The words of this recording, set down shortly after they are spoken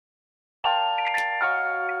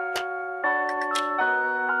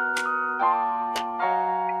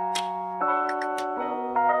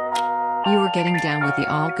getting down with the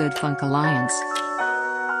All Good Funk Alliance.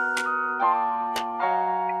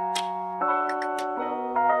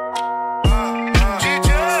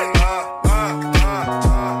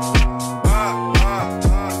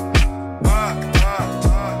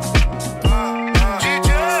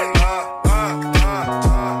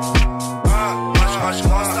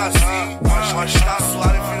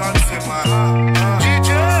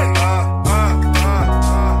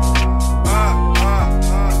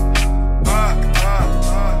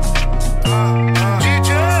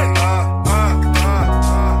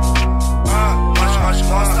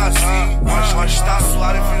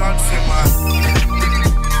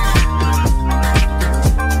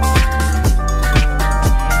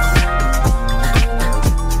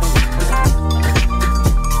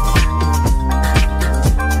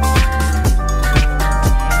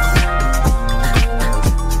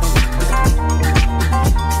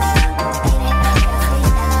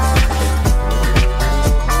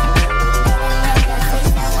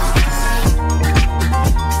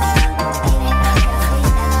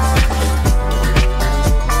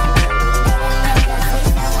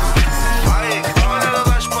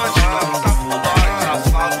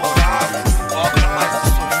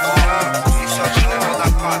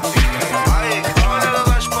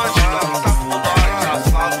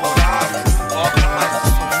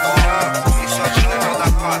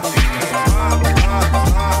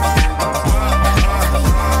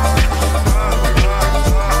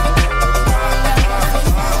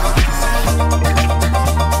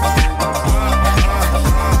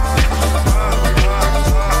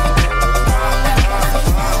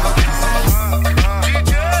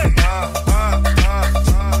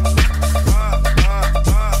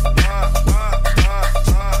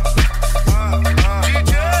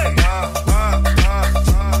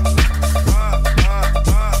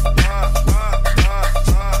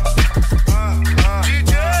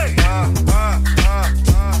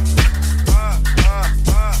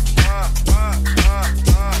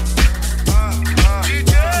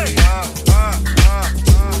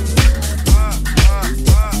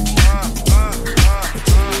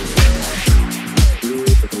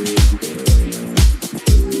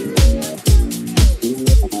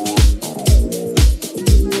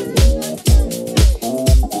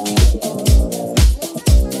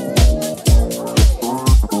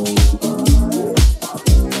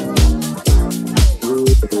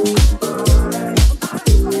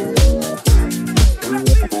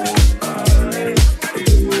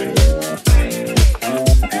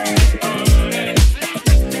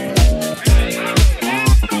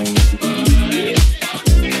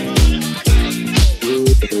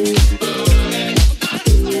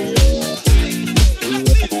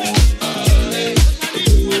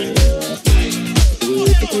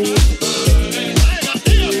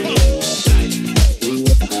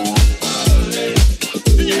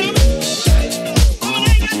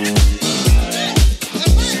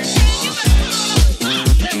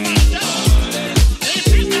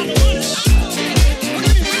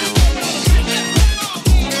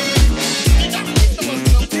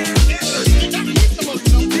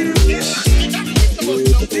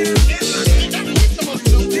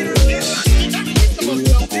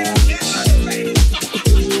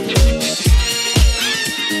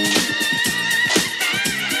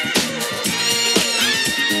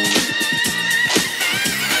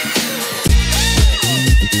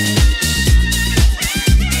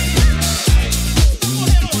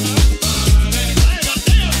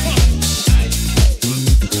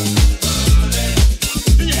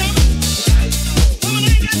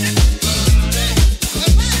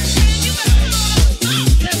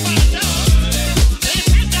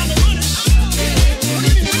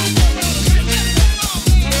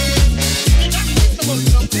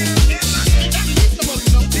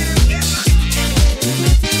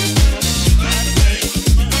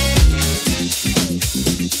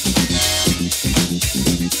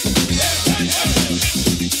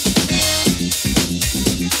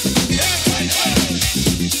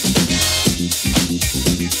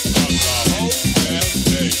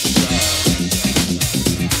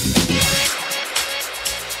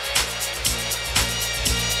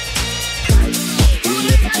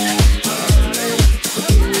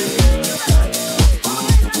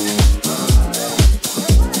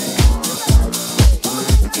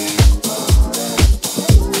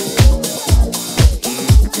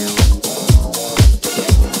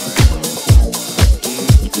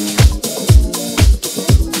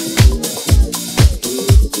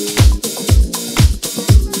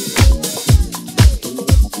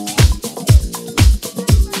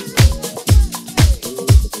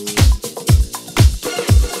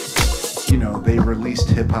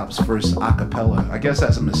 hip hop's first a cappella. I guess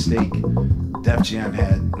that's a mistake. Def Jam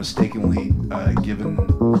had mistakenly given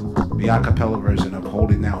the a cappella version of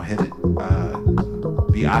Hold It Now, Hit It,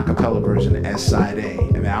 the a cappella version as side A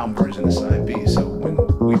and the album version as side B. So when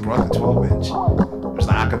we brought the 12-inch, it was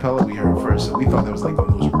the a cappella we heard first. So we thought that was like the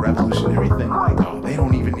most revolutionary thing. Like, oh, they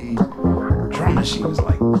don't even need drum machines.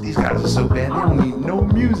 Like, these guys are so bad, they don't need no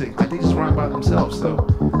music. Like, they just run by themselves. So,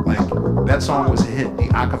 like, that song was a hit, the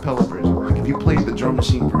a cappella version. Like, if you played the drum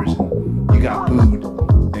machine version, you got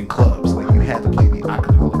booed in clubs. Like, you had to play the a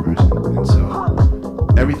cappella version. And so,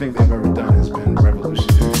 everything they've ever done has been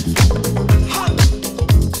revolutionary.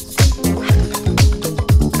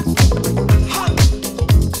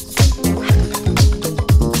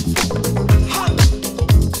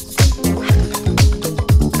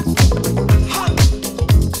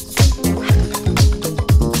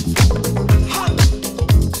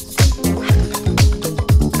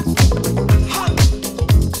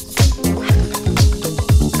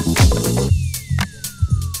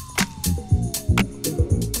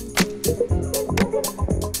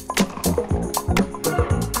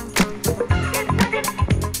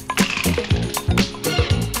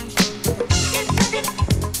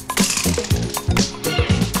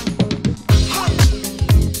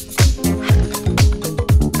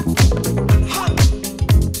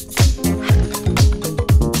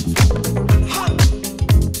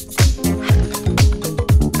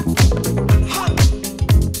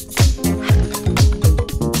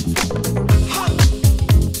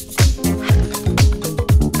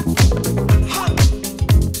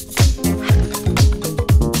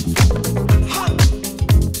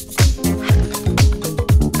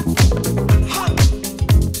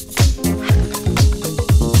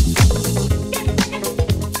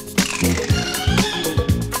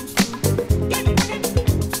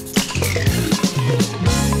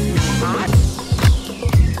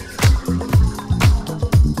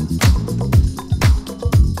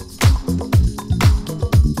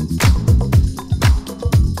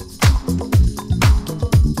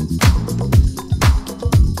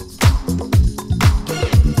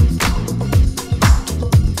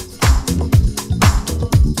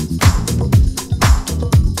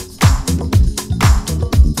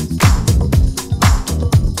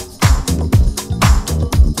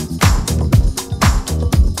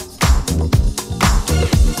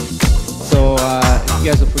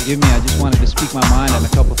 Forgive me, I just wanted to speak my mind on a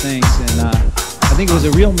couple things, and I think it was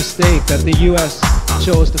a real mistake that the U.S.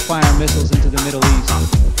 chose to fire missiles into the Middle East.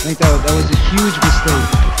 I think that was a huge mistake,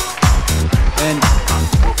 and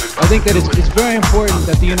I think that it's very important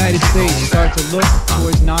that the United States start to look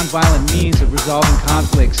towards nonviolent means of resolving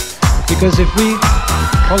conflicts, because if we,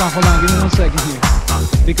 hold on, give me 1 second here,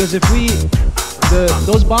 because if we,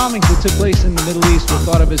 those bombings that took place in the Middle East were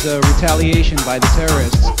thought of as a retaliation by the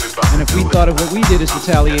terrorists. And if we thought of what we did as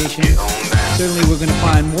retaliation, certainly we're going to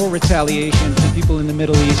find more retaliation from people in the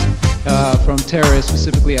Middle East, from terrorists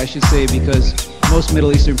specifically, I should say, because most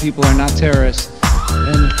Middle Eastern people are not terrorists.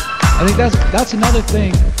 And I think that's another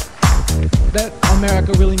thing that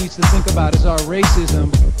America really needs to think about is our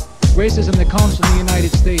racism. Racism that comes from the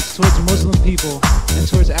United States towards Muslim people and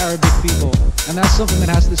towards Arabic people. And that's something that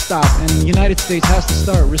has to stop. And the United States has to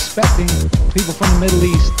start respecting people from the Middle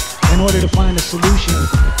East in order to find a solution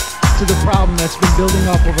to the problem that's been building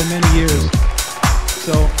up over many years.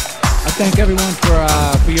 So I thank everyone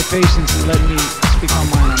for your patience and letting me speak my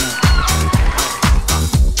mind on that.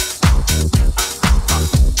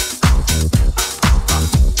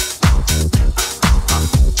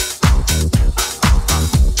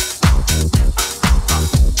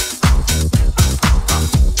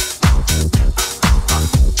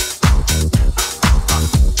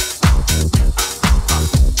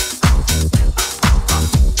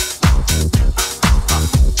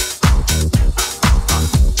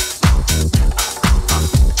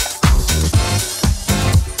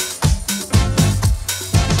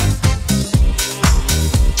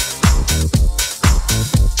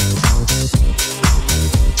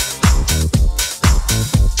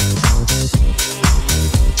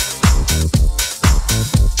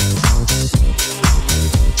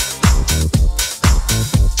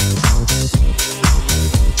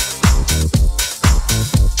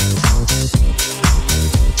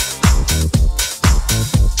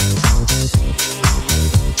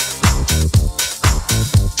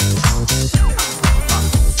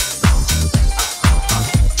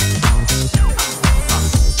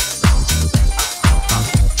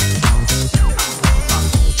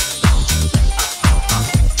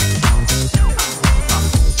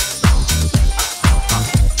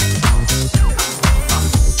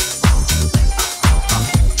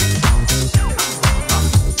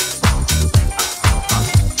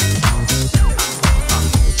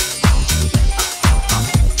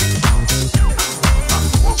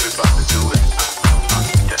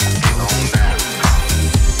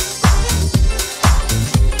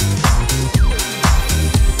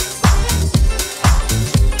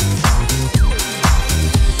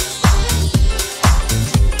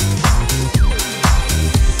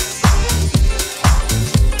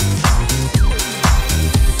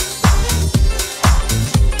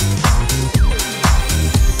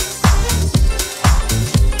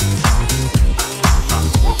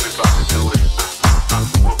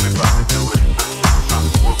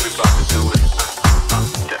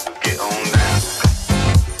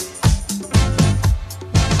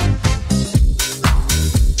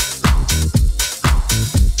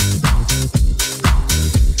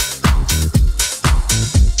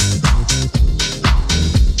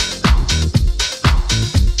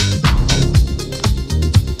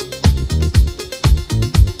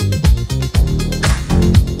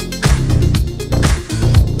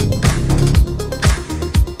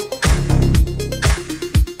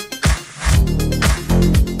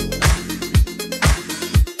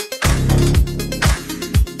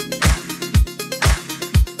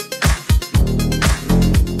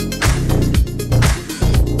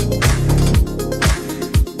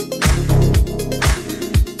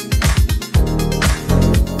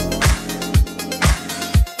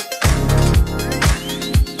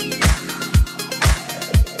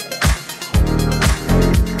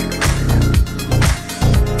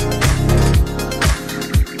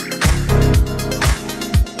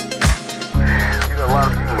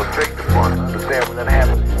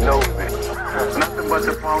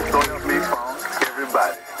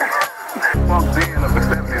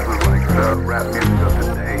 rap music of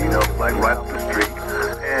today, you know, like right off the street.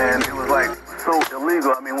 And it was like so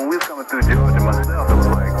illegal. I mean, when we was coming through Georgia myself, it was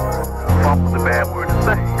like, funk was a bad word to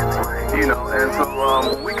say, you know. And so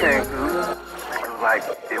when we came through, it was like,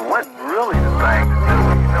 it wasn't really the thing to do,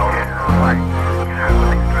 you know. It was like, you know,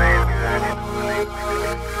 really strange, good, you know,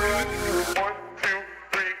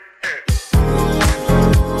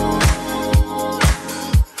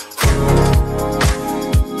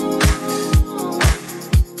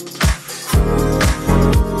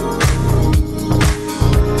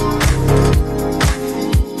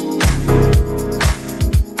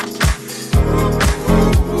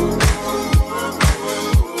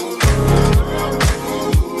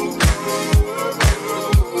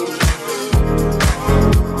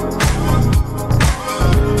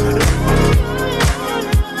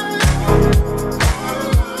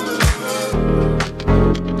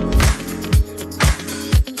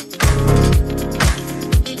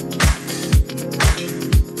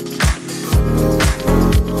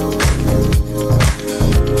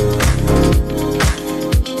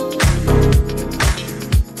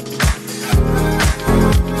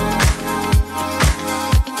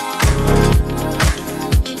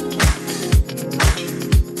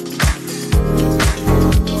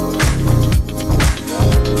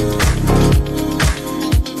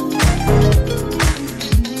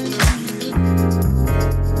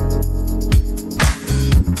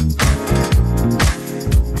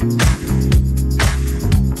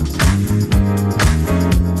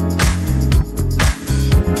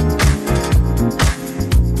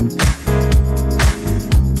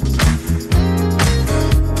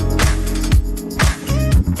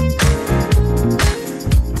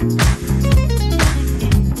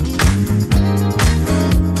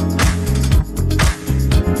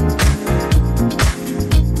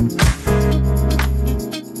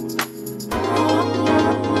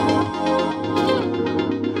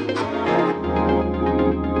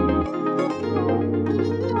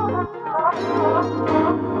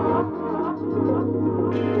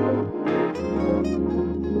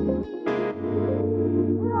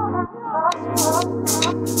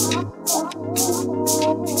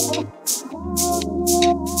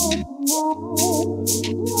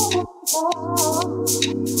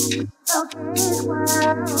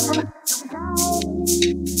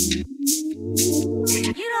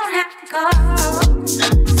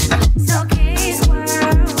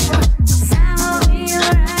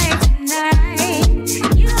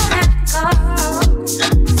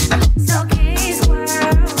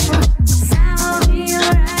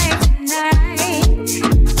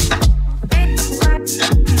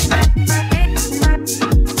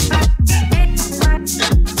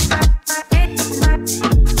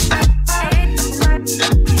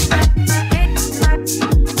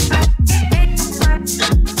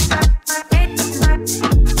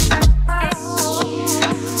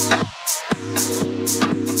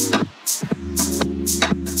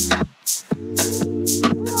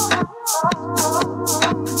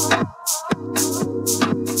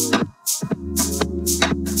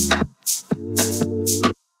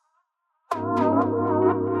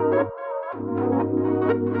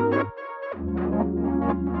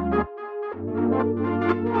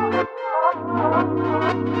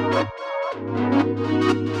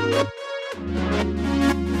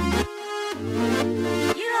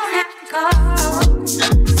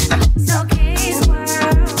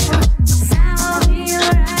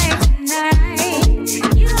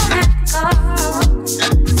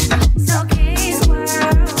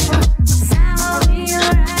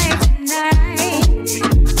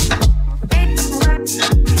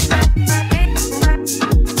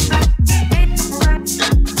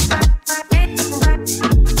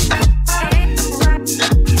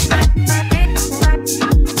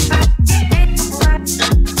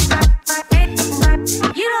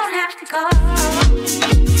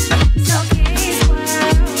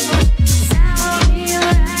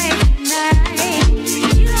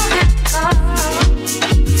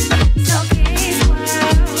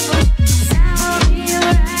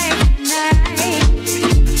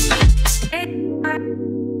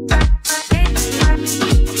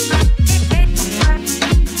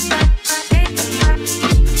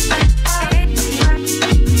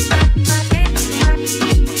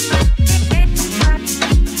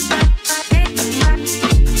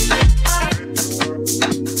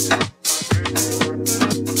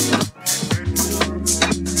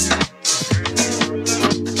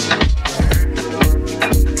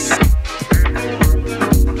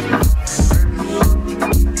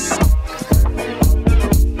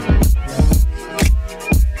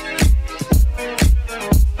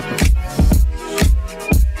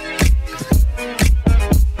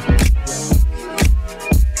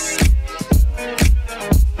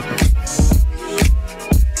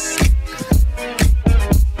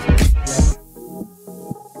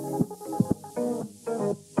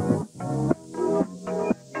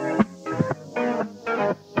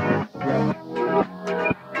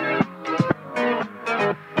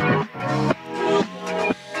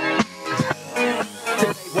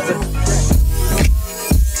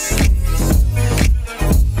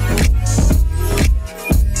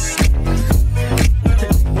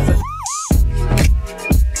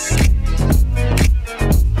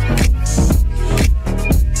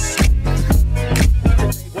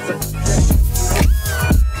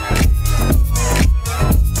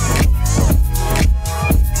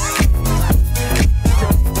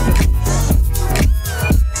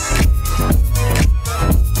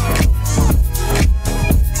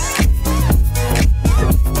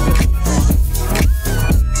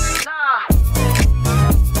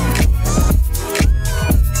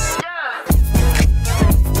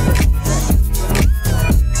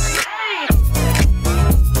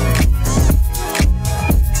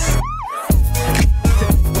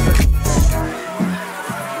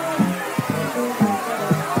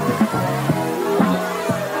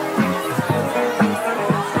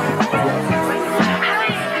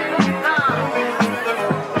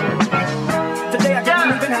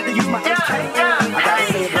 have to use my I gotta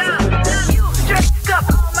say it, brother. You dressed up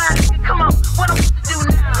all my nigga, come on, what I'm supposed to do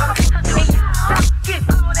now? And you get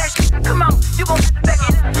all that shit, come on, you gon' have to back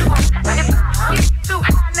it up. If I get too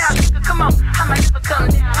high now, nigga, come on, I might never come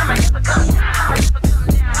down, I might never come down, I might never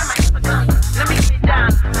come down, I might never come down. Let me get down.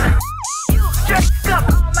 You dressed up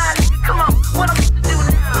all my nigga, come on, what I'm supposed to do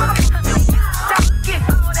now? Get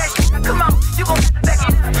all that shit, come on, you gon' have to back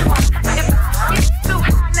it up. If I get too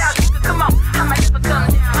high now, nigga, come on, I might never come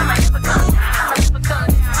down, I might never come down, I might never come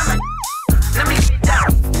down. Let me get down.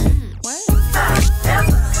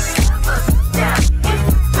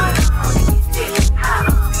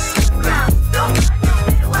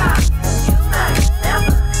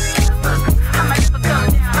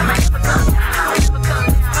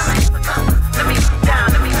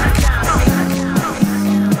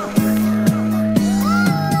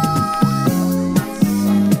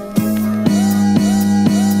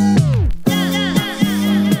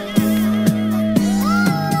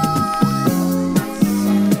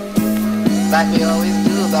 Like we always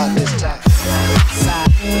do about this time.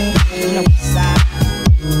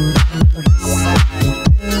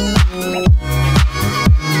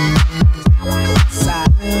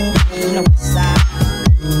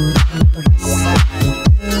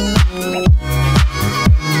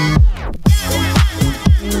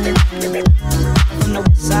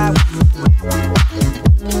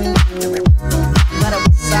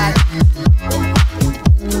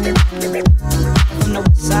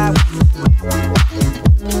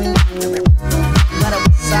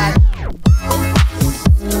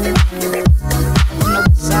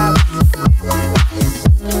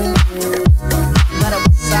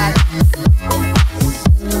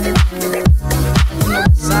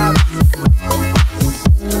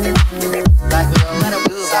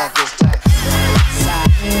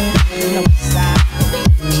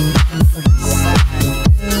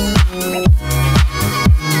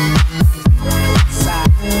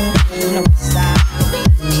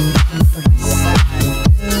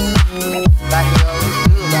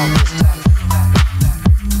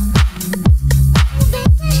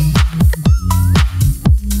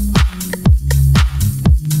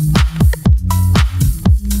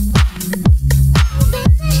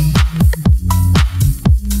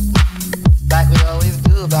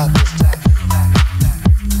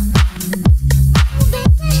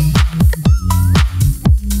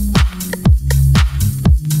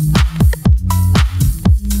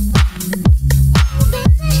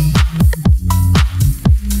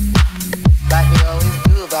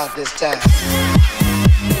 This time.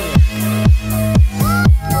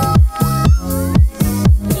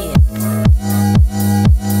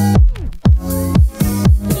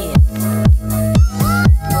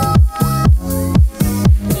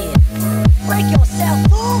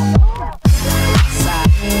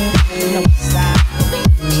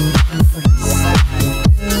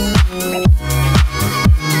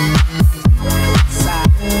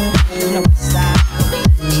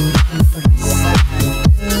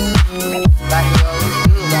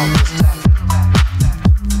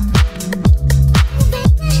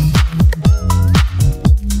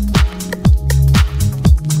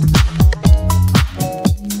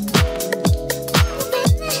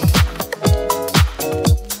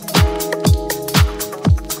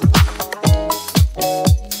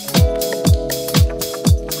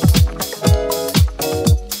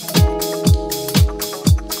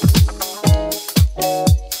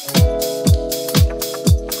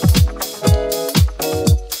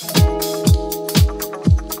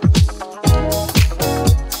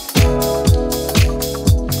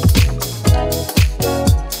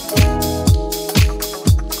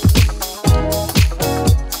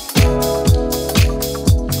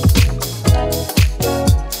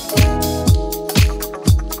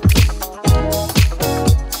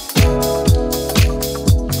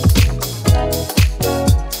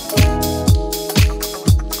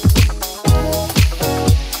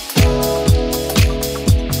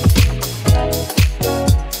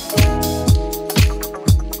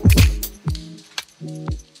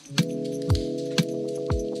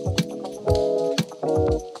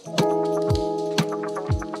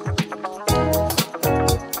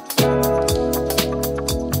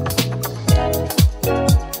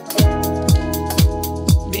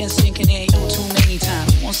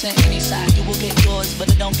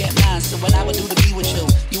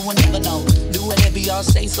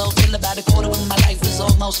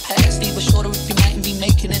 almost past. Even shorter if you mightn't be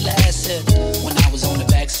making it last. When I was on the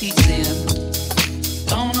backseat sim.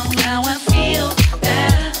 Don't know how I feel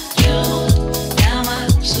that you got my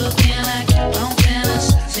looking like you don't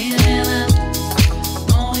fantasizing. And I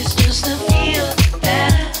know it's just a feel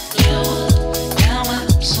that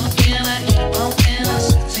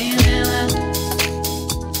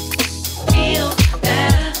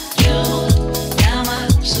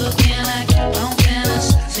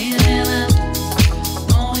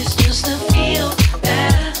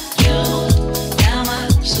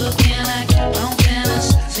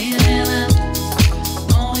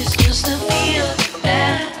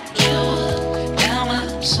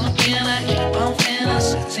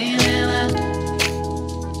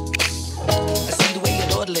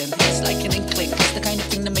dawdling. It's like an inkling. It's the kind of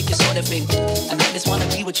thing to make you sort of think. And I just wanna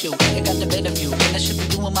be with you. I got the better view. And I should be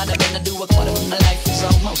doing what I've been to do. A quarter of my life is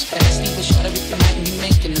almost past. Even shorter if you might be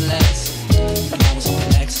making it last. When I was on the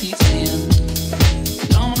backseat saying,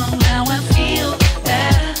 don't know how I feel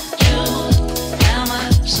that you. Now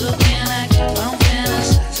I'm so can I keep on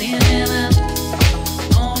fantasizing and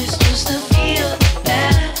I always used to feel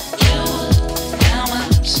that you. Now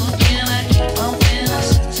I'm so can I keep on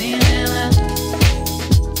fantasizing and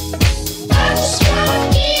I just wanna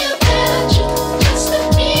be about you, just to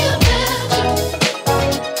be about you.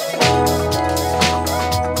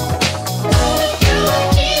 You wanna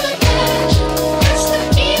be about you, just to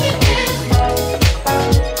be about you.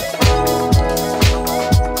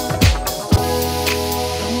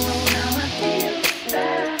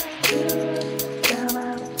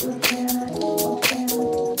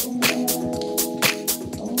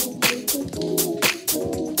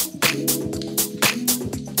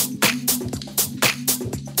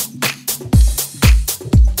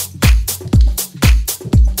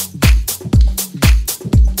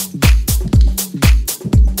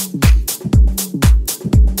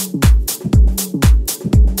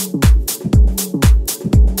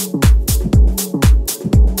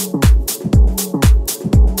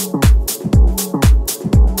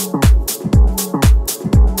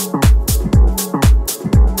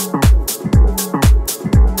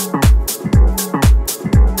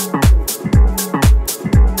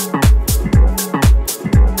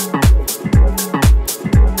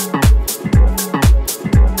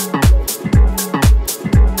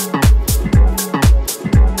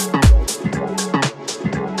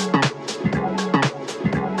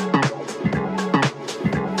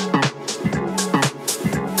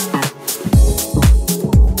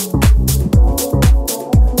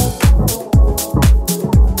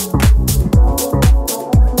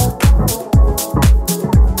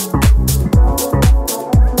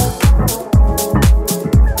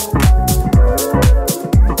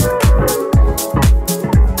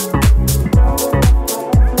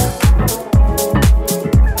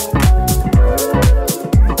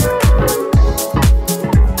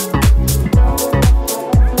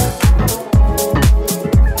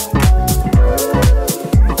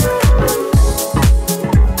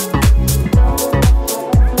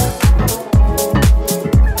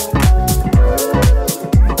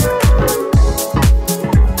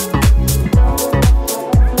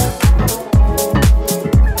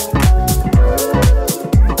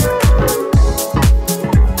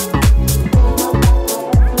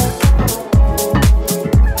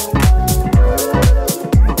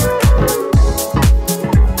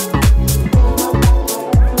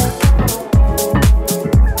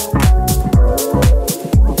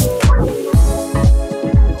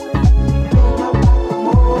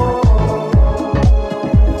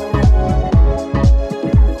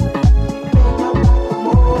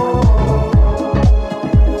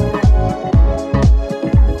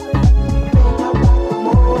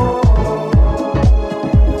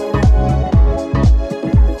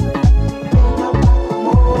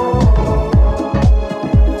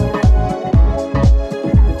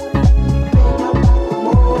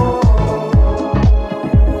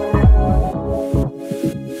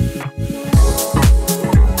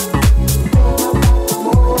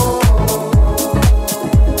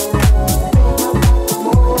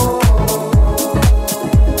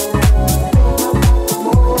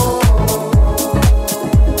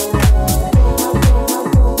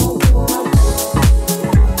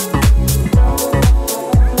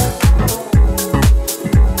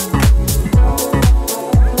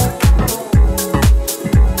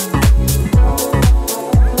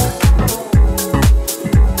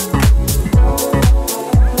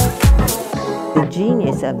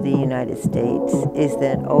 genius of the United States is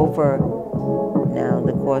that over now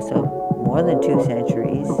the course of more than 2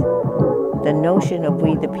 centuries, the notion of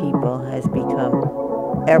we the people has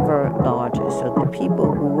become ever larger. So the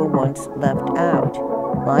people who were once left out,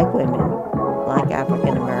 like women, like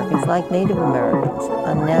African Americans, like Native Americans,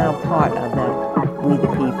 are now part of that we the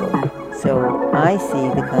people. So I see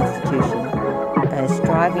the Constitution as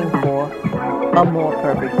striving for a more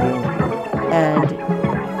perfect union. And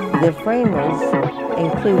the framers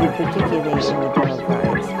included, particularly in the Bill of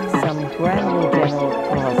Rights, some grandly general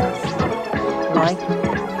clauses, like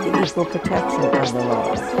the equal protection of the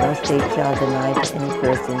laws. No state shall deny to any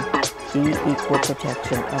person the equal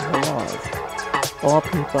protection of the laws. All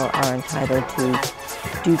people are entitled to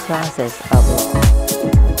due process of law.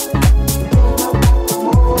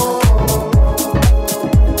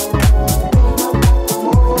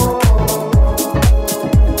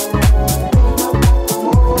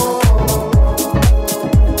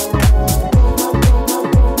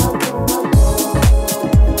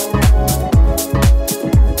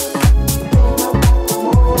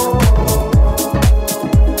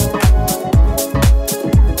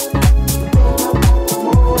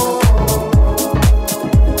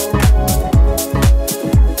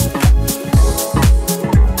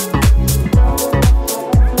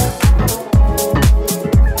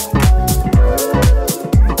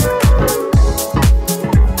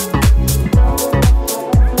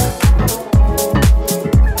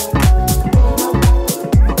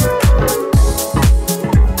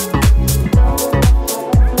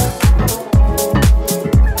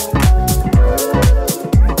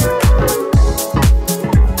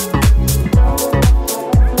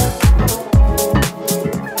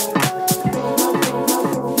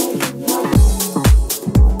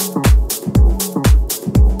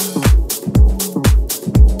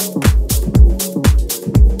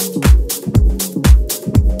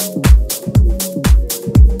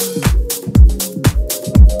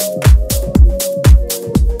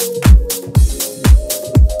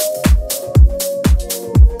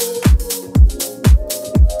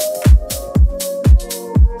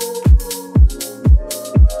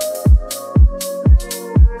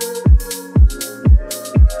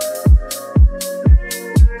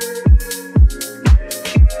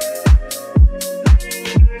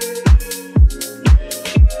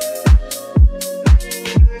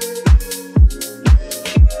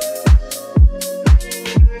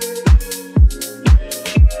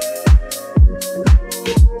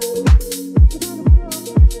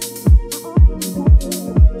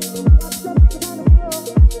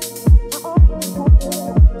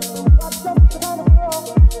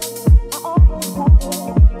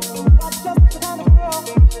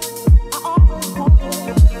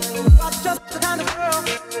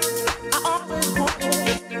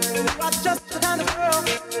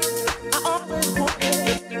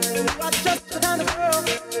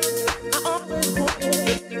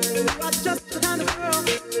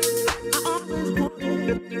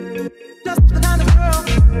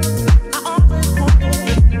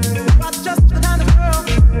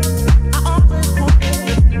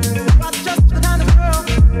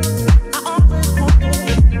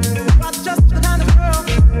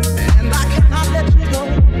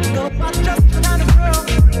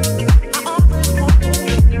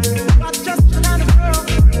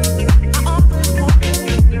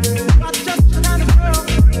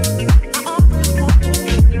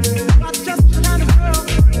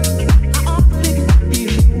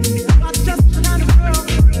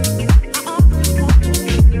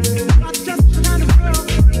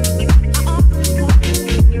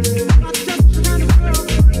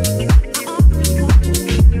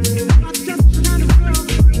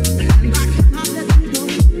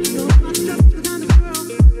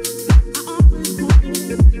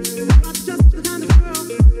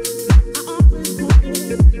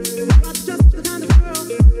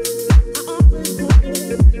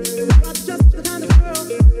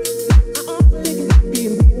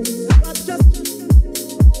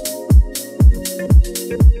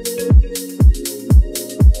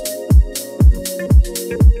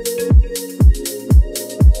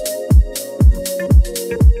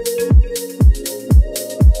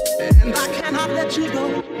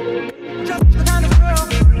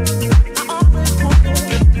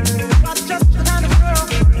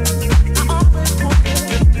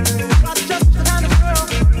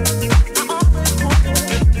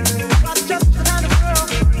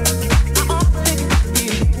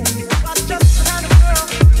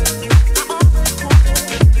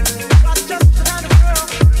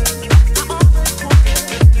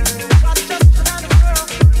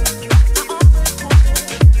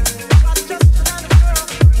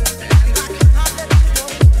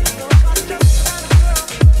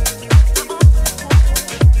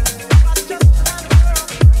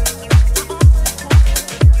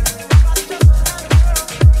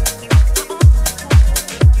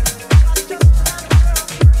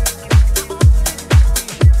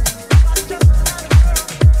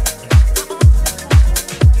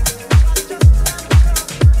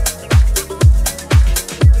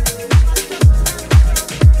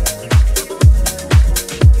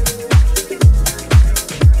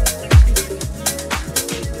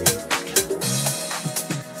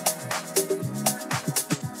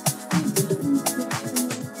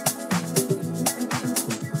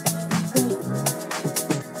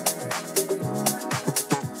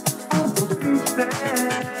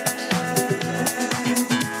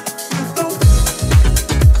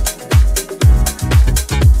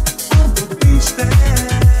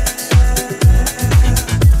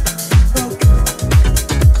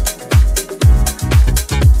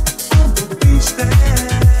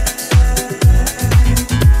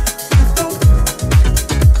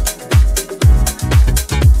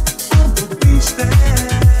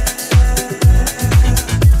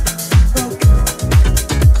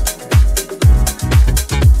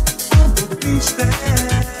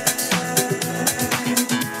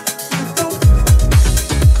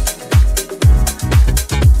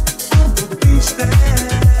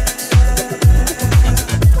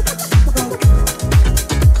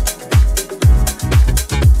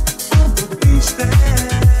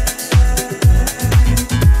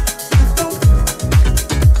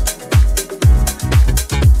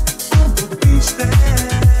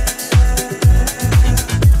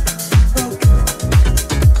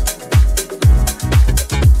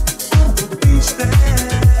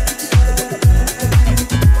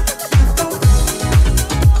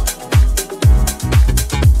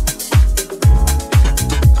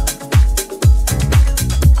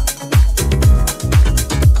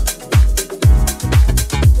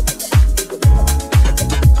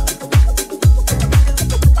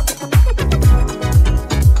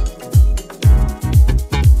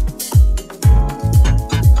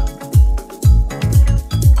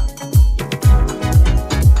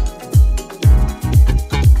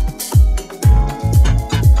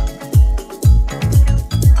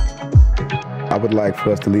 would like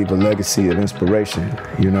for us to leave a legacy of inspiration,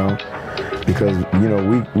 you know, because, you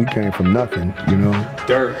know, we came from nothing, you know.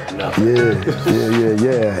 Dirt, nothing.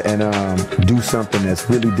 Yeah. And do something that's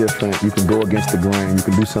really different. You can go against the grain. You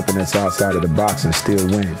can do something that's outside of the box and still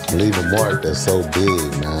win. Leave a mark that's so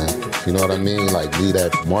big, man. You know what I mean? Like, leave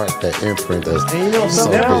that mark, that imprint that's and you know, so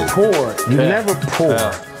big. You never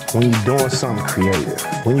pour when you're doing something creative.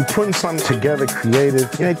 When you're putting something together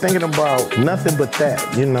creative, you ain't thinking about nothing but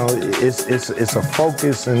that. You know, it's a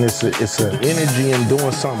focus and it's an energy in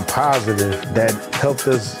doing something positive that helped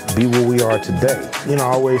us be where we are today. You know,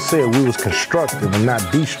 I always said we was constructive and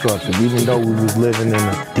not destructive, even though we was living in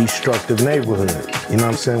a destructive neighborhood. You know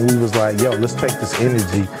what I'm saying? We was like, yo, let's take this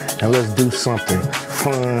energy and let's do something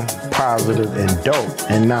fun, positive, and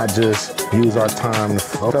dope, and not just use our time to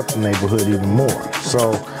fuck up the neighborhood even more.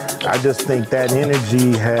 So I just think that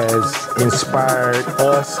energy has inspired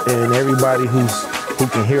us and everybody who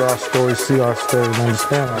can hear our story, see our story, and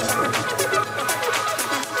understand our story.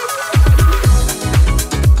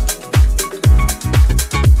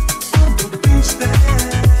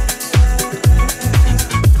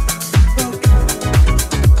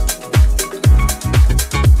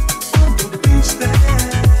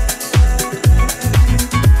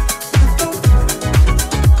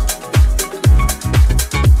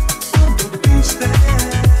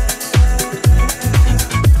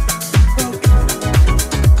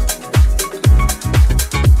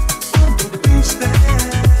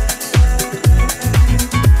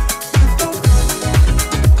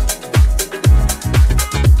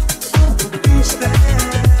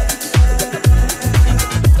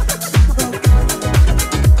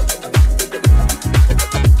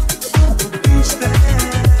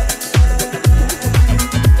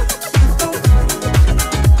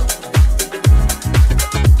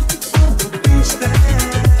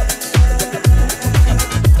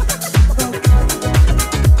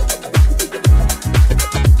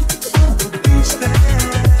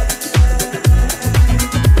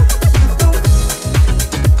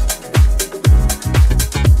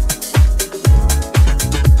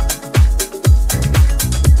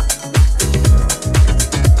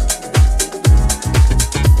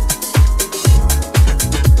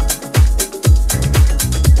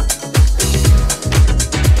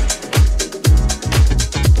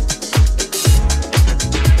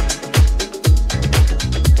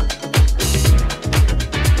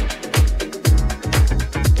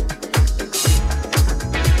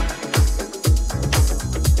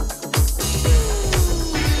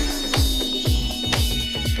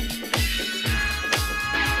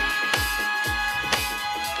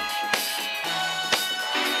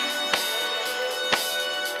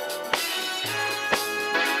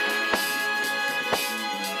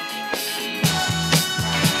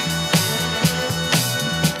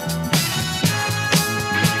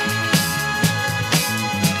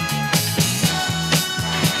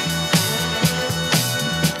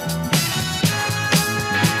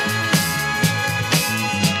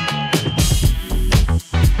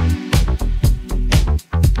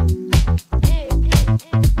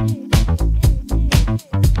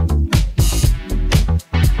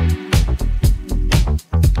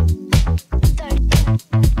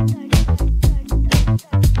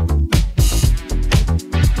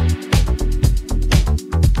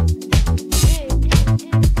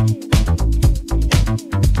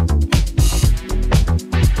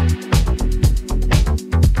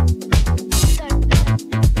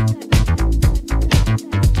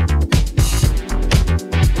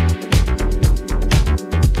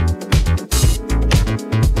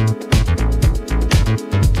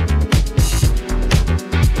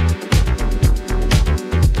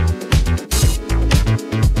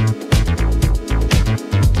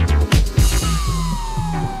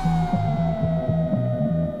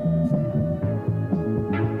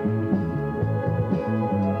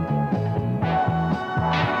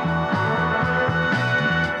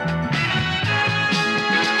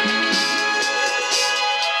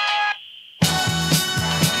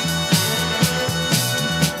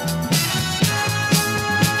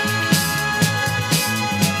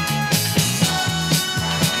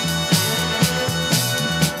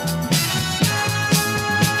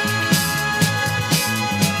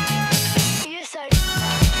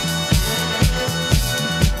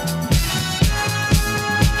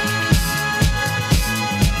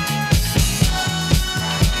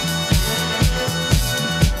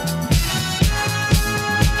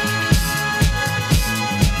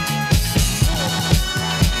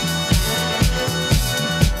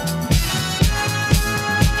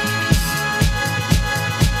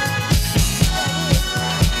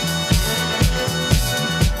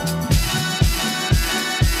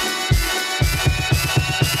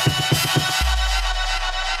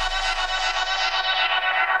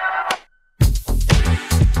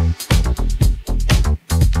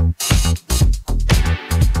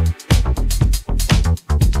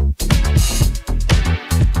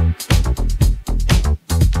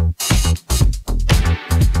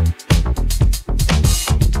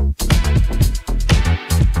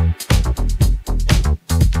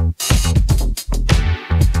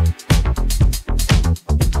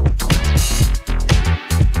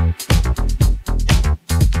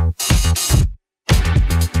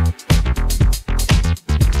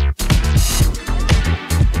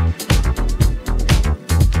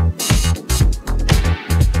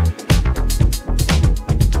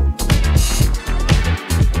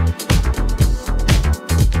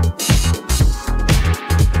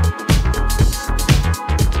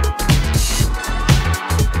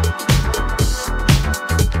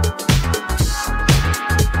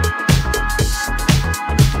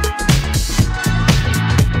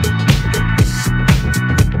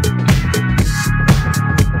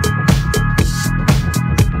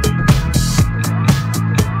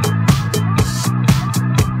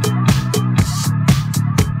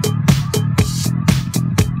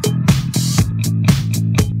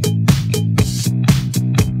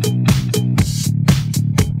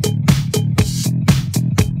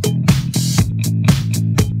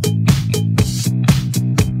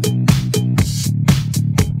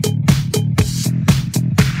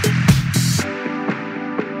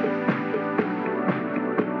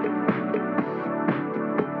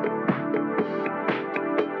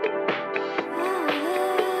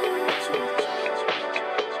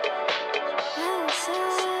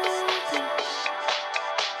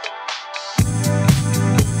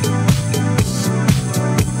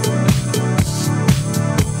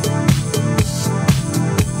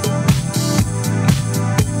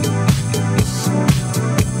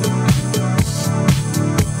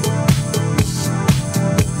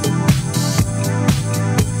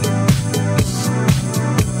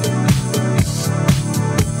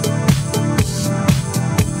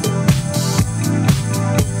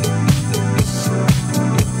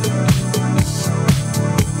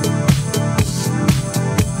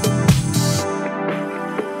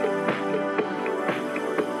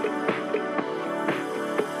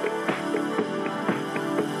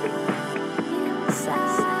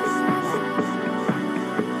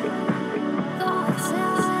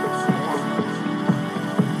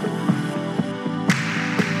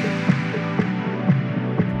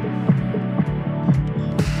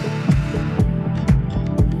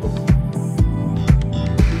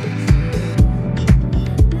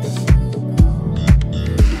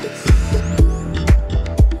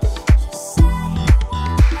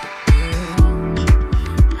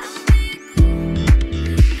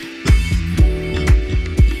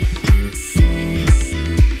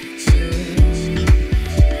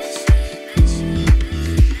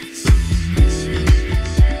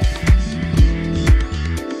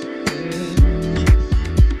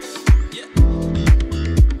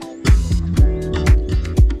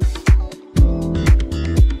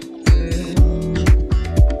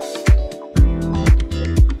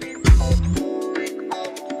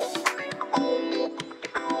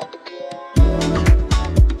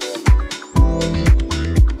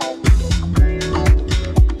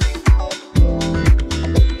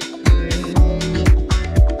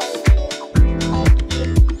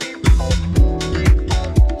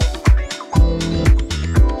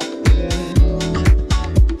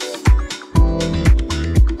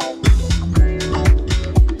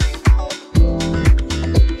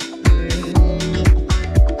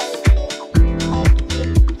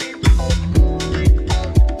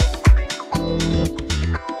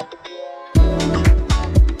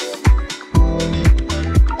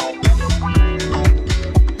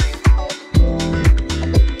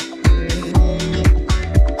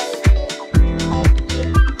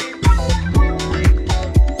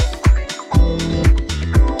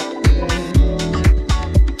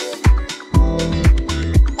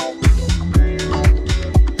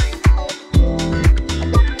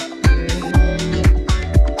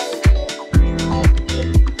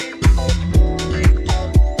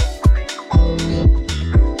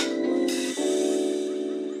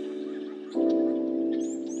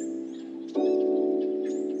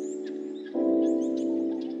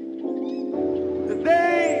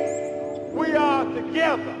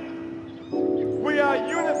 we are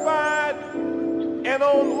unified and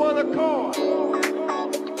on one accord.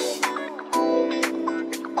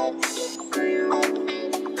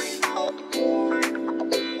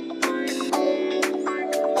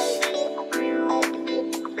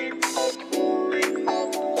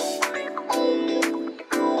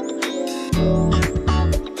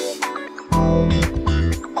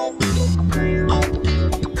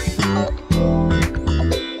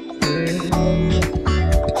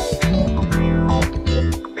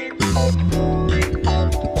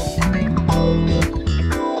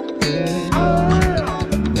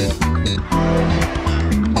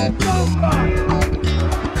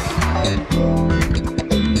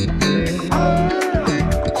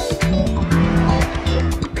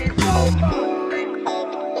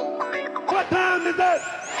 What time is it?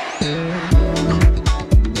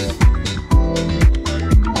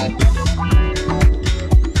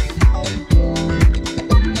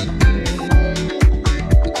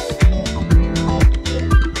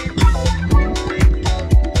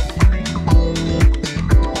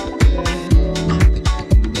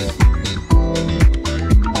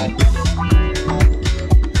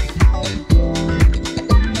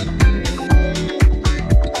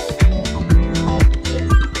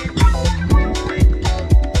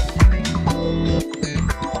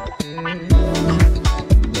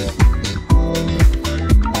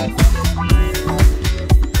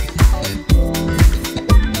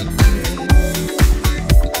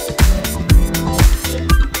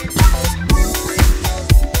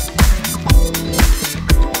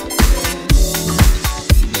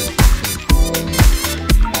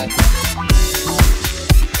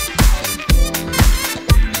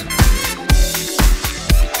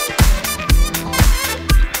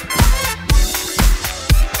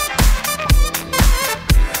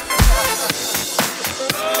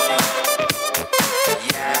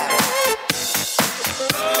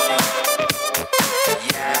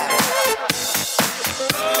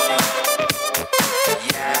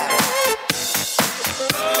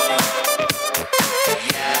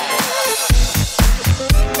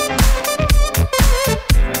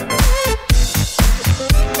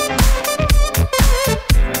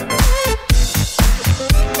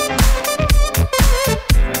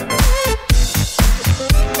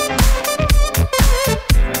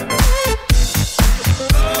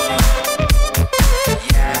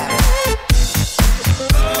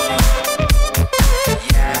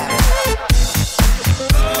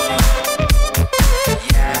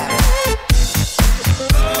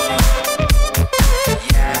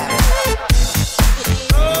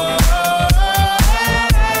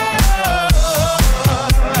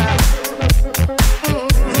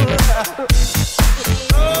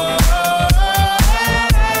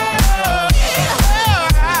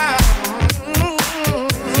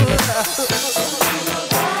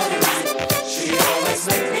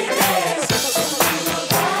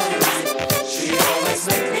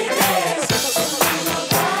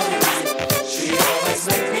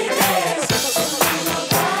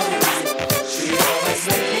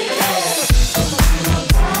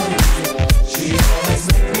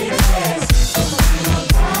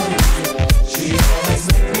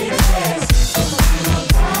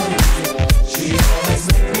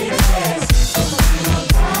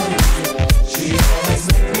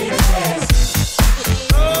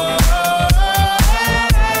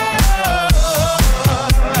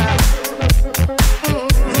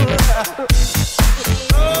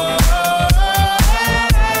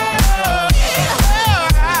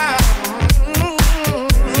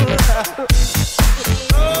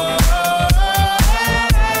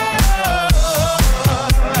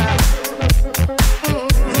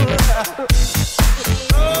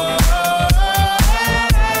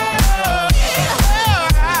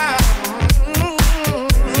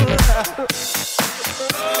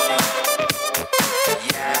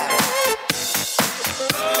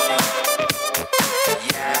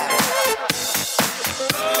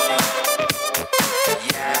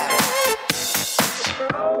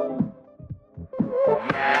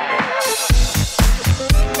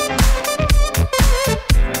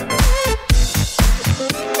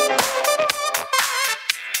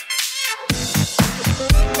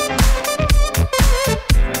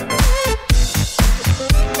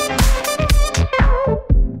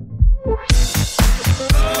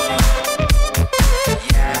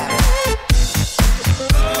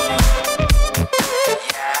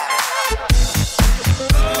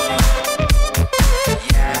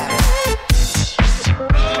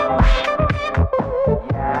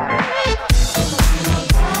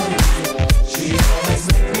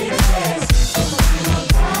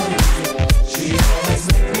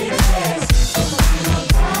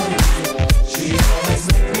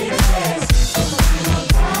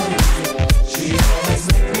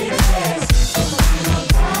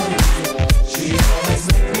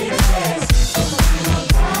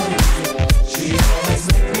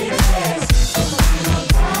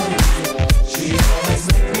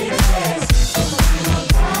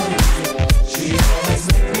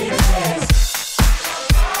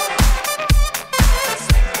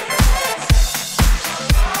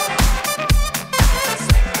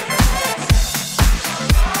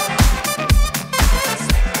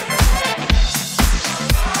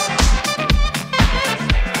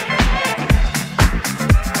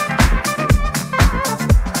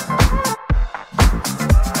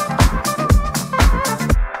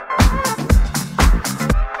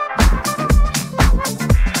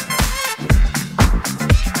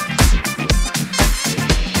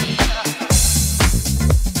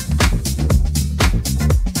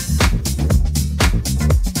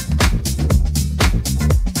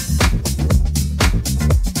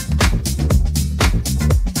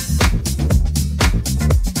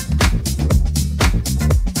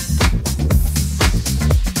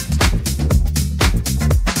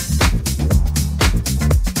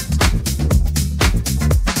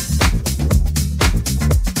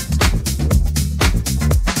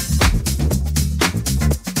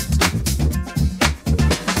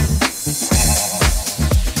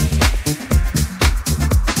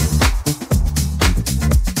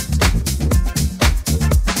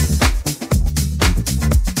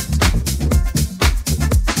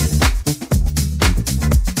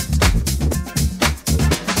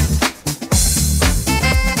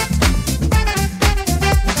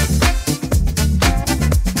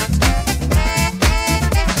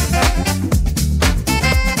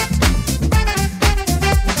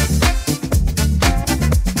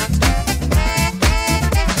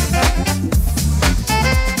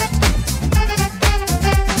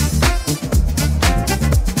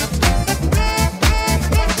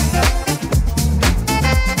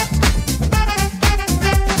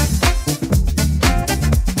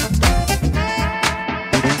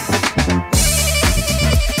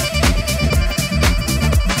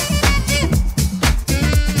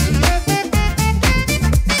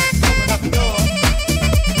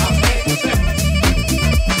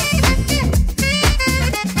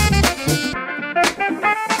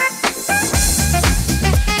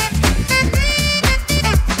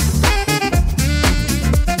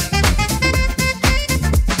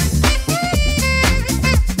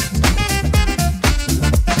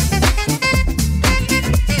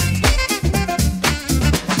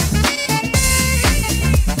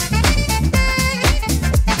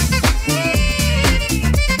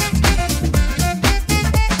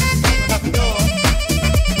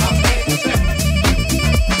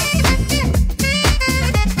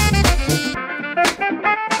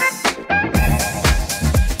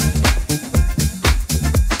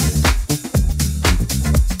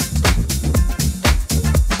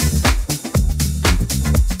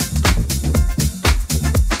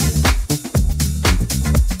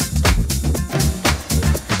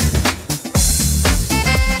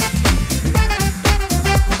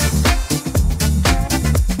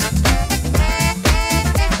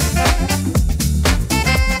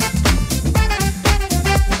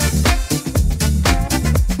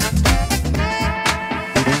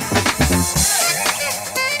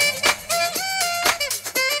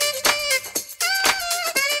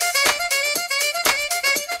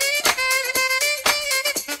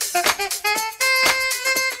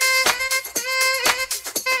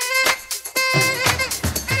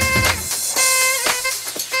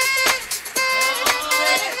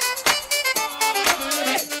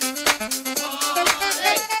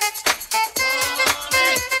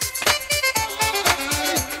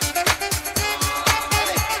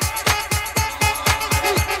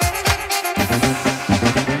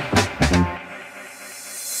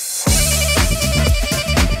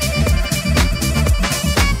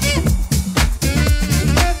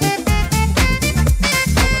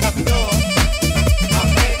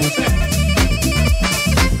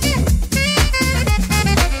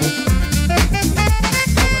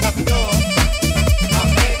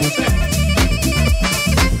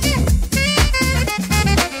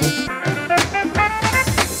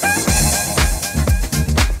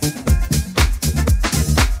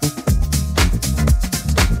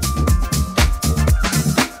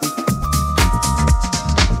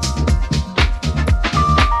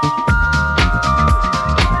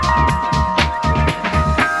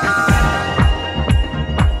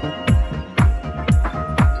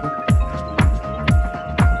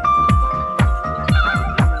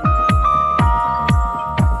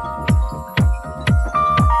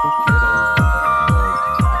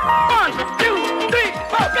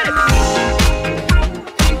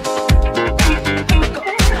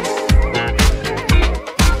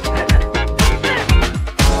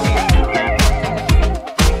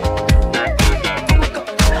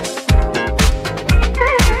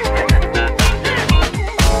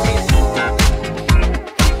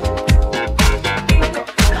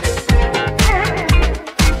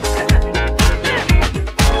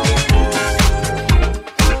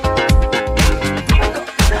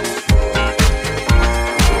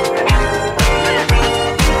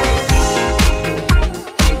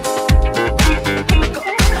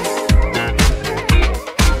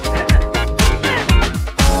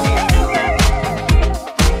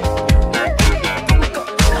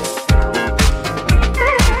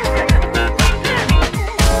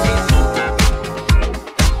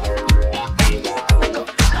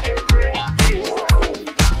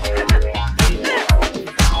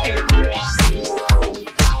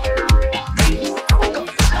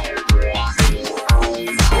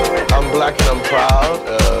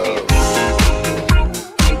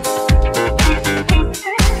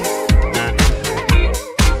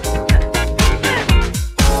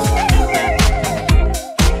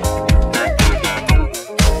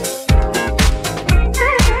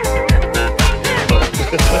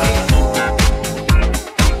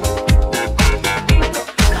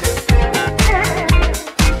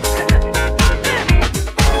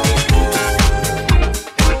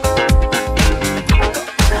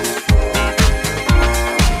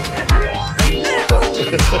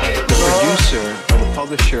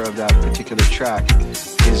 producer of that particular track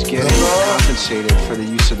is getting compensated for the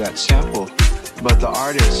use of that sample. But the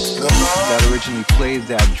artist that originally played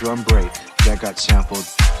that drum break that got sampled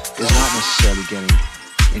is not necessarily getting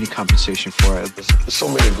any compensation for it. There's so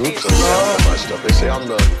many groups that sample my stuff. They say I'm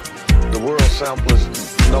the world sampler's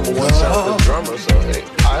 #1 sampler drummer, so hey,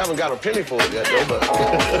 I haven't got a penny for it yet though, but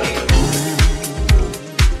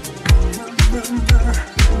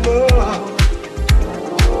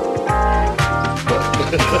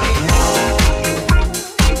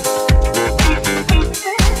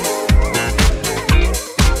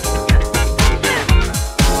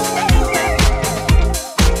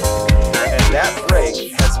that break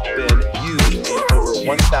has been used in over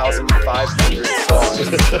 1,500 songs.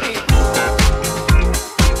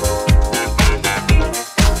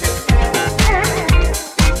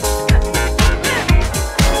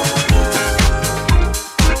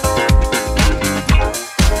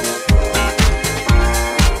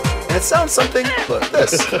 And it sounds something like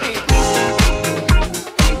this.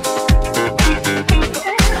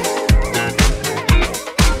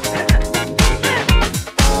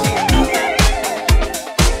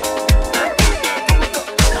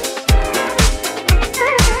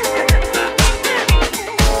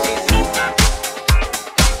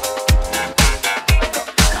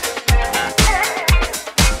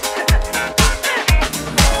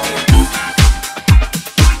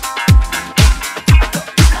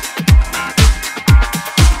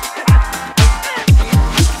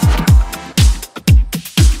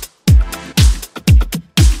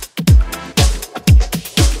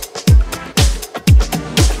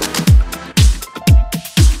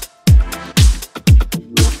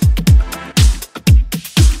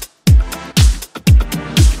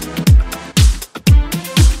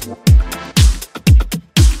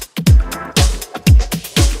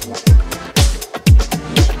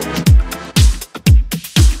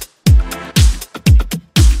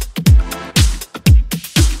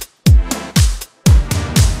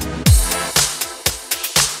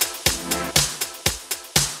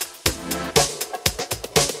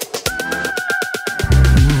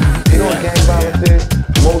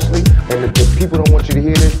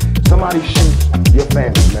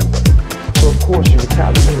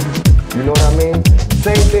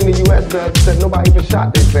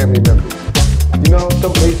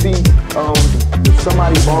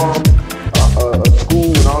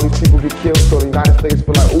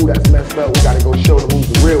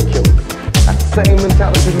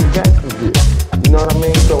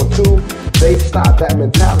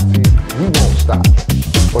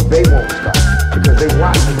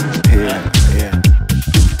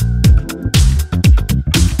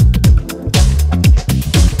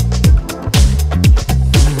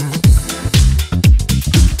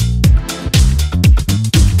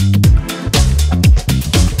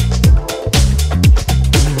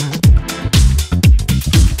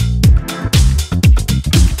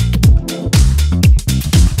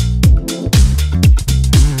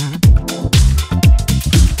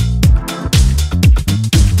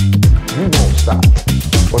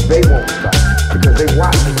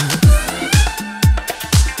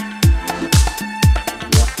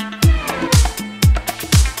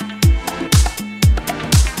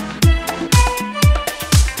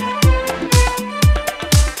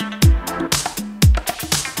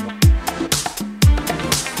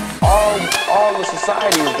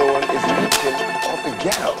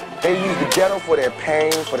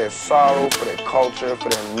 For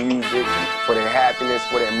their music, for their happiness,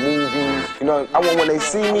 for their movies. You know, I want when they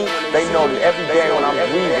see me, they know that every day when I'm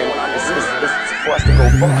breathing, it's for us to go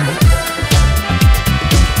far.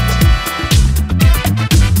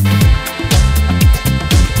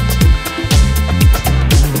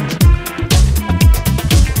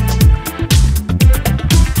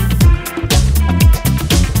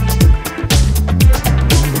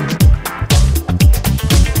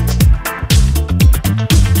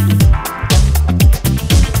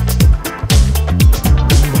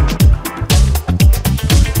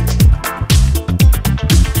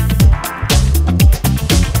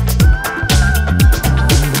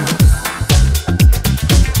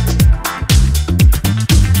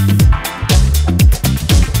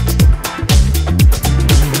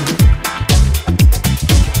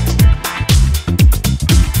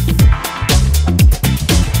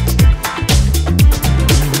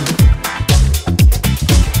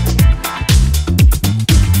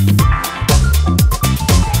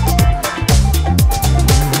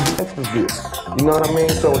 You know what I mean?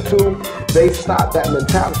 So until they stop that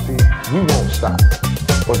mentality, we won't stop.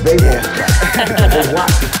 Or they won't stop. They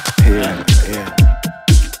watch it. Yeah, yeah.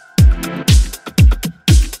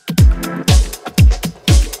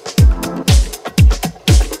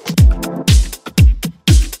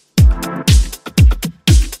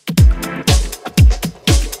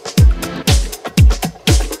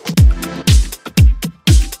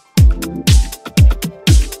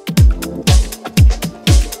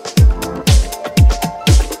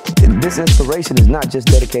 this inspiration is not just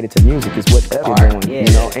dedicated to music. It's whatever you're doing. Yeah.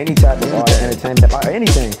 You know, any type of art, entertainment, or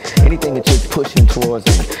anything that you're pushing towards.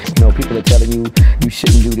 And, you know, people are telling you you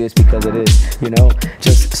shouldn't do this because of this. You know,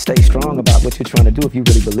 just stay strong about what you're trying to do if you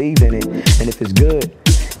really believe in it. And if it's good,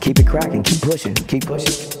 keep it cracking, keep pushing, keep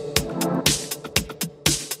pushing.